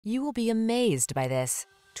You will be amazed by this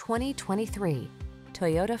 2023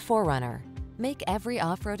 Toyota 4Runner. Make every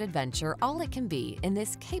off-road adventure all it can be in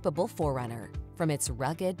this capable 4Runner. From its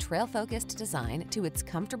rugged, trail-focused design to its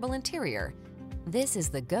comfortable interior, this is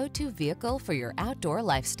the go-to vehicle for your outdoor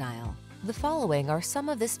lifestyle. The following are some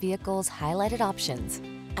of this vehicle's highlighted options: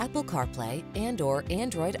 Apple CarPlay and/or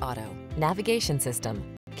Android Auto, navigation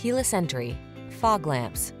system, keyless entry, fog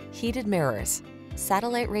lamps, heated mirrors,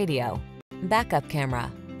 satellite radio, backup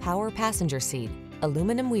camera, power passenger seat,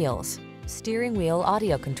 aluminum wheels, steering wheel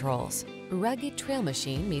audio controls. Rugged trail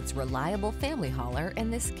machine meets reliable family hauler in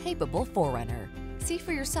this capable 4Runner. See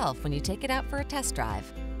for yourself when you take it out for a test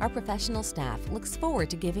drive. Our professional staff looks forward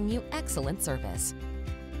to giving you excellent service.